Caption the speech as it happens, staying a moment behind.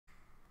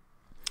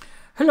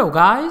Hello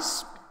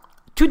guys,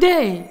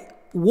 today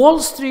Wall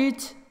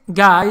Street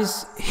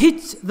guys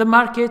hit the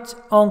market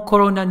on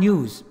corona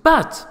news,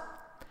 but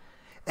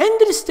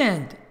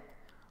understand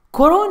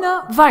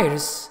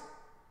coronavirus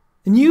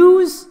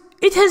news,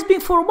 it has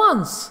been for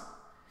months,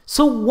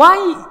 so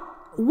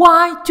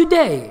why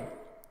today?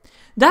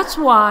 That's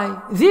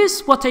why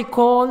this what I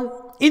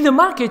call in the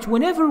market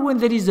when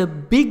there is a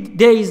big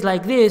days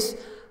like this,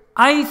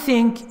 I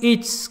think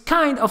it's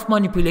kind of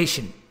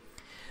manipulation.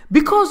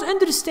 Because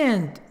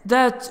understand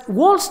that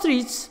Wall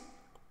Streets,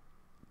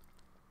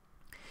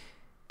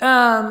 they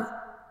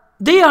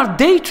are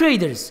day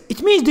traders.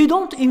 It means they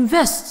don't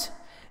invest.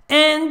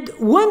 And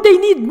when they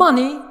need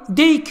money,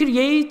 they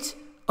create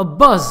a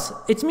buzz.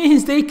 It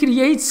means they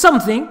create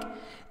something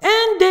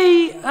and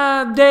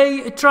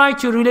they try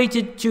to relate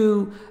it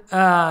to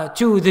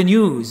the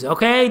news,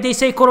 okay? They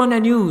say corona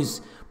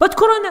news. But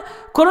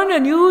corona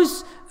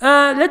news,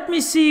 let me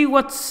see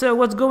what's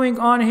going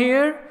on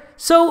here.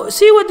 So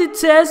see what it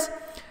says.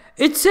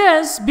 It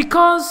says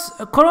because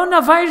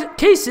coronavirus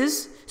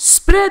cases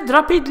spread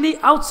rapidly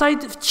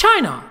outside of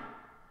China.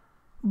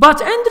 But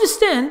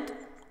understand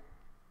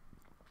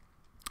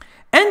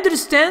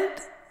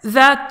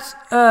that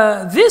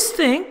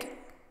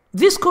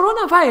this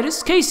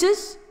coronavirus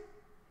cases,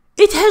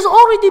 it has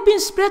already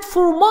been spread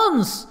for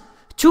months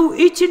to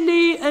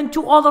Italy and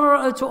to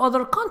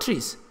other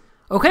countries.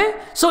 Okay,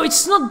 so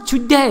it's not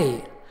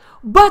today.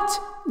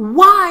 But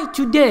why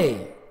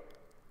today?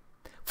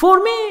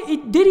 For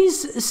me, there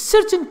is a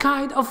certain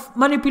kind of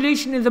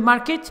manipulation in the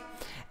market,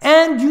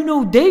 and you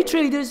know, day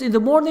traders in the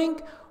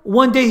morning,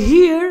 when they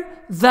hear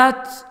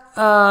that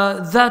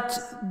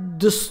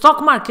the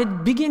stock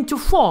market begin to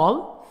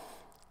fall,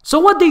 so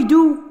what they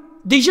do,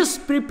 they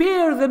just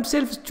prepare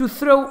themselves to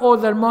throw all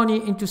their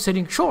money into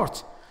selling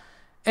short,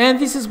 and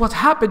this is what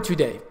happened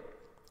today.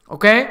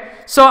 Okay,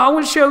 so I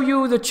will show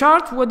you the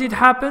chart, what did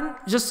happen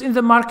just in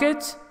the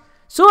market.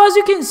 So as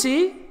you can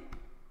see,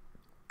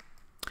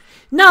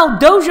 now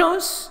Dow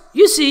Jones,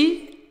 you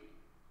see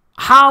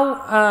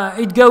how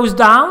it goes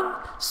down.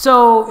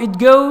 So it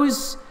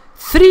goes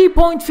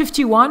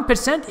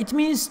 3.51%. It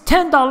means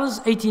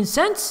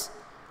 $10.18,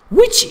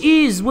 which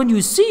is, when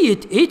you see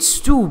it, it's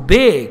too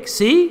big.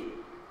 See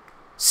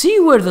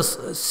where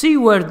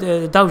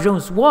the Dow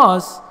Jones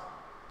was,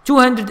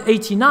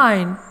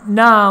 289,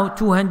 now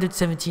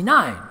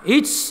 279.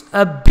 It's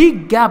a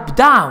big gap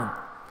down.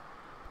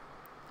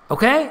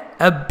 Okay,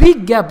 a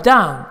big gap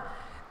down.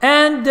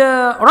 And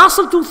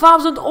Russell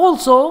 2000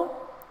 also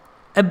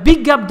a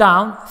big gap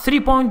down,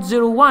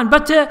 3.01.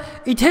 But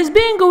it has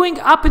been going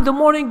up in the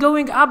morning,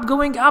 going up.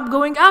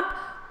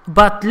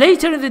 But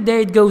later in the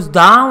day it goes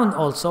down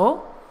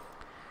also.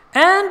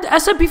 And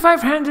S&P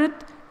 500,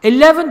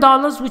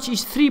 $11, which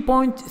is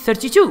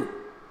 3.32.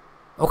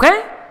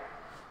 Okay.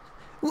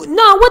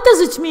 Now what does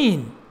it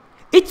mean?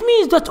 It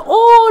means that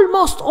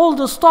almost all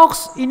the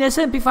stocks in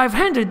S&P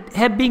 500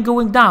 have been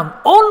going down.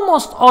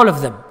 Almost all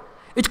of them.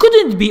 It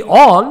couldn't be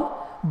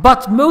all,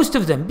 but most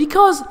of them.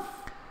 Because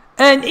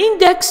an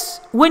index,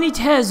 when it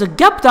has a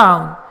gap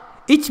down,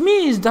 it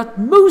means that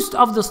most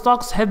of the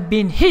stocks have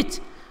been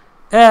hit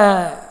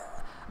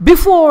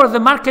before the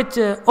market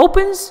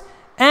opens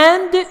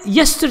and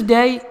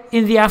yesterday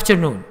in the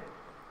afternoon.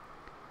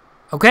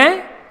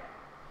 Okay?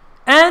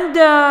 And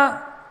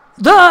the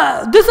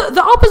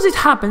opposite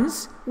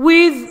happens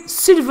with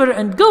silver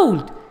and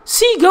gold.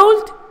 See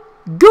gold?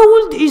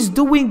 Gold is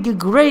doing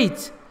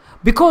great.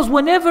 Because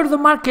whenever the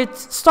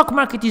stock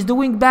market is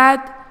doing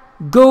bad,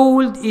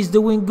 gold is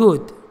doing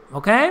good.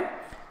 Okay?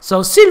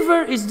 So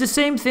silver is the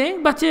same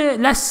thing, but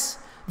less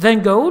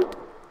than gold.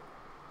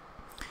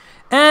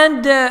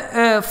 And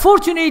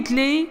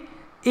fortunately,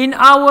 in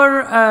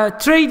our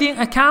trading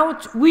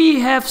account,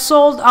 we have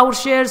sold our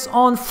shares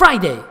on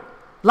Friday,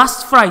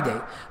 last Friday.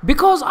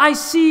 Because I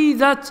see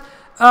that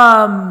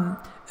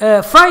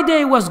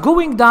Friday was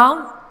going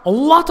down. A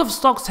lot of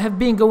stocks have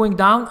been going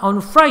down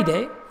on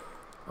Friday.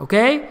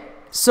 Okay?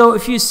 So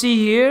if you see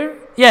here,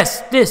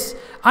 yes, this.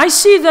 I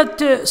see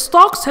that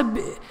stocks have,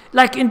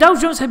 like in Dow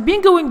Jones, have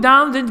been going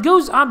down, then it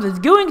goes up, then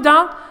going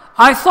down.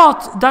 I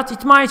thought that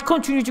it might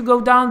continue to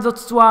go down.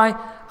 That's why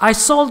I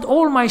sold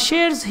all my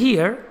shares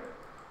here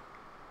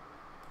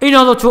in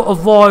order to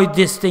avoid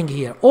this thing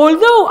here.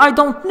 Although I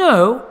don't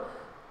know.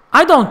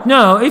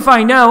 If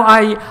I know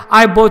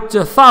I bought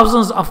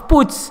thousands of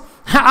puts,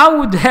 I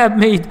would have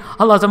made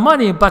a lot of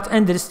money, but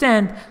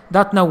understand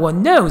that no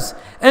one knows.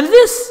 And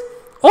this,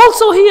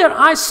 also here,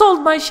 I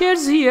sold my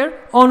shares here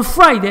on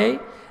Friday,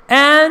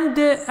 and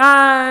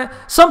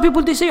some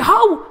people, they say,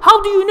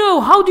 how do you know?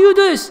 How do you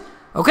do this?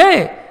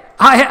 Okay,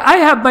 I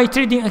have my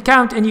trading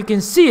account, and you can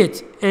see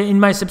it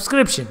in my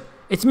subscription.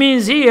 It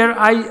means here,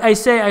 I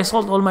say I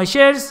sold all my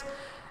shares,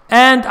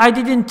 and I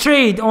didn't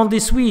trade on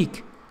this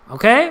week.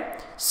 Okay,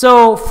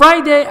 so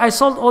Friday, I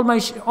sold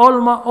almost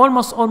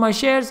all my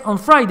shares on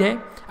Friday.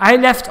 I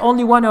left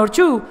only one or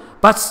two,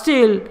 but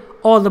still,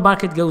 all the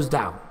market goes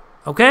down.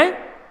 Okay.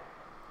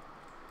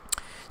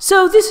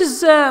 So this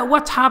is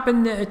what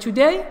happened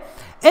today,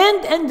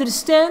 and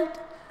understand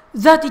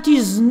that it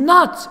is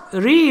not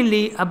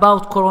really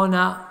about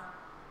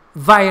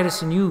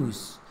coronavirus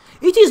news.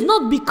 It is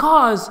not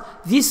because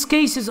these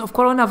cases of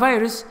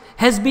coronavirus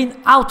has been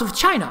out of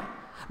China.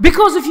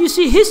 Because if you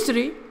see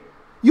history,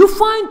 you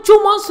find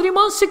 2 months, 3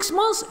 months, 6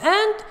 months,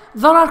 and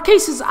there are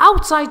cases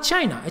outside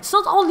China. It's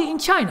not only in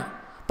China.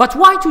 But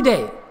why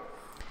today?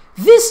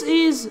 This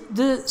is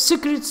the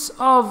secrets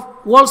of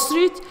Wall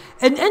Street,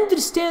 and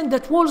understand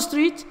that Wall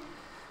Street,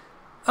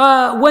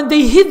 when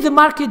they hit the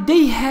market,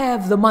 they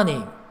have the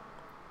money.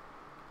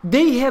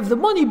 They have the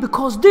money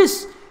because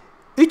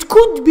it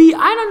could be,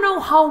 I don't know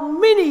how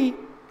many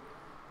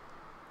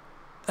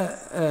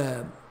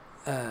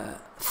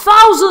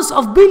thousands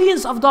of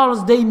billions of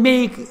dollars they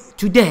make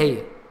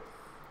today.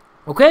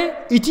 Okay,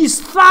 it is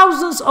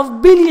thousands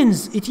of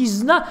billions. It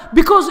is not,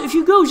 because if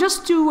you go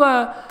just to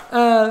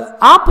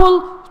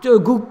Apple, to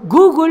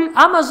Google,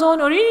 Amazon,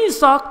 or any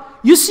stock,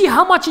 you see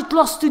how much it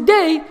lost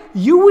today.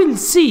 You will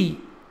see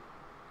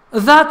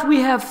that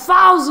we have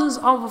thousands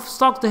of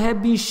stocks that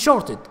have been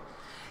shorted.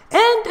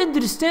 And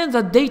understand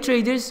that day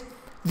traders,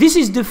 this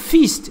is the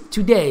feast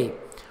today.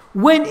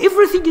 When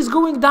everything is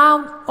going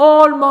down,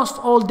 almost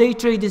all day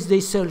traders,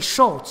 they sell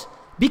short,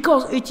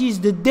 because it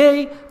is the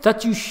day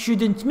that you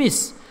shouldn't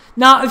miss.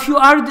 Now, if you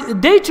are a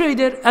day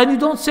trader and you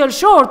don't sell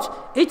short,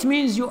 it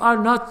means you are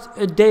not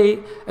a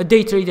day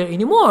trader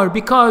anymore.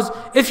 Because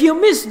if you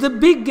miss the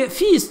big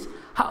feast,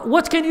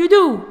 what can you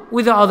do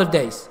with the other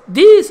days?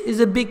 This is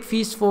a big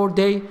feast for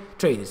day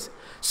traders.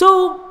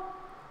 So,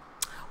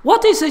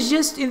 what I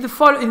suggest in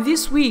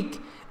this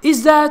week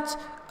is that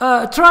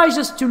try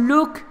just to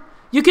look.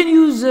 You can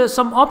use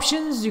some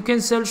options. You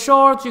can sell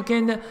short. You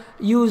can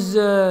use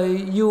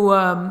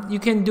you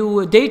can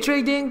do day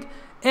trading.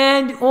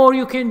 Or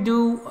you can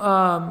do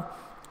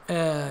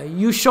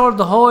you short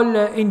the whole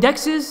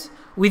indexes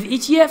with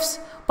ETFs,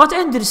 but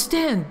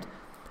understand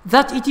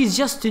that it is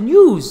just the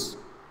news.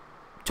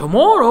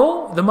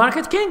 Tomorrow the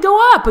market can go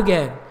up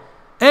again,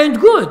 and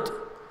good,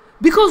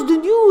 because the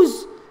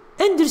news,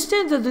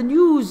 understand that the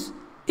news,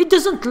 it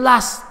doesn't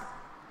last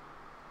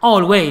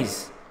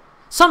always.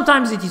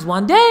 Sometimes it is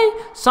 1 day,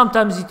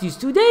 sometimes it is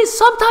 2 days,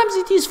 sometimes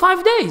it is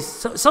 5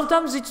 days,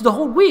 sometimes it's the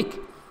whole week.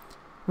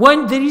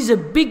 When there is a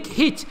big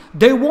hit,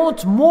 they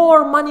want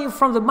more money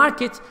from the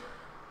market,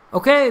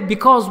 okay?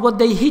 Because what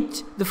they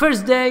hit the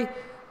first day,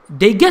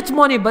 they get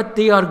money, but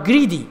they are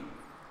greedy.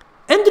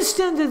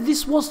 Understand that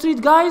these Wall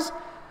Street guys,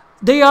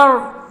 they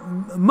are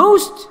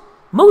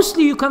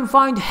mostly you can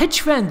find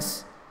hedge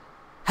funds.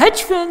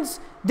 Hedge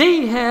funds,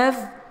 they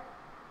have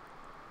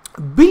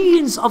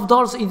billions of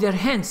dollars in their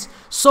hands.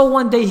 So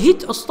when they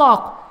hit a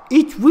stock,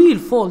 it will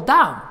fall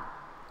down.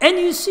 And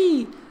you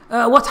see,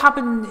 what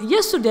happened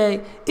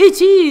yesterday,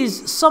 it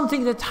is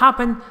something that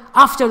happened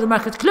after the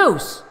market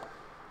close.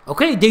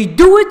 Okay, they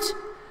do it,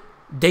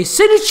 they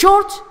sell it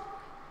short,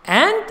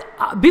 and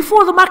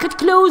before the market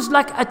close,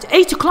 like at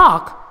 8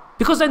 o'clock,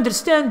 because I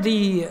understand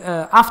the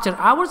after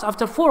hours,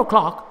 after 4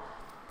 o'clock,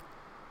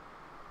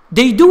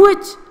 they do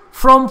it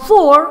from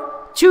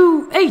 4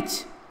 to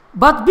 8.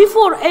 But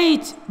before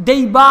 8,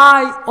 they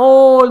buy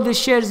all the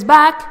shares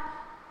back.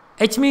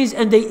 It means,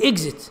 and they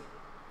exit.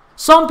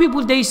 Some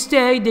people, they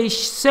stay, they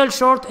sell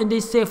short, and they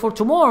stay for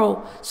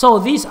tomorrow. So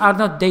these are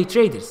not day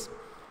traders.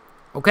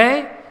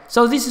 Okay?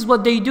 So this is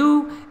what they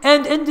do.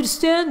 And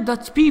understand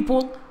that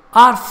people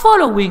are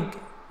following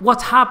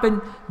what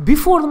happened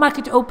before the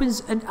market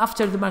opens and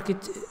after the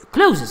market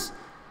closes.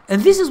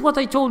 And this is what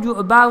I told you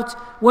about.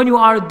 When you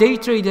are a day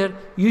trader,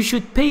 you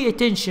should pay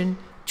attention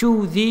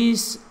to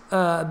these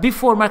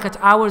before market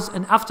hours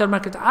and after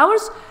market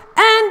hours.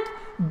 And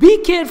be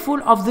careful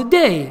of the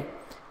day.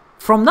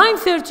 From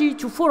 9:30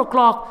 to 4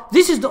 o'clock,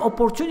 this is the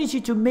opportunity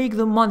to make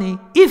the money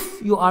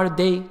if you are a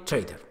day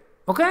trader.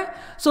 Okay?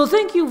 So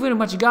thank you very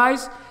much,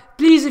 guys.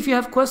 Please, if you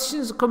have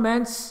questions,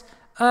 comments,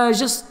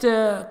 just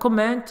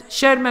comment,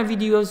 share my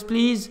videos,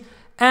 please,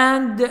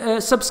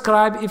 and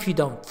subscribe if you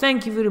don't.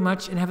 Thank you very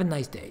much, and have a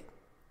nice day.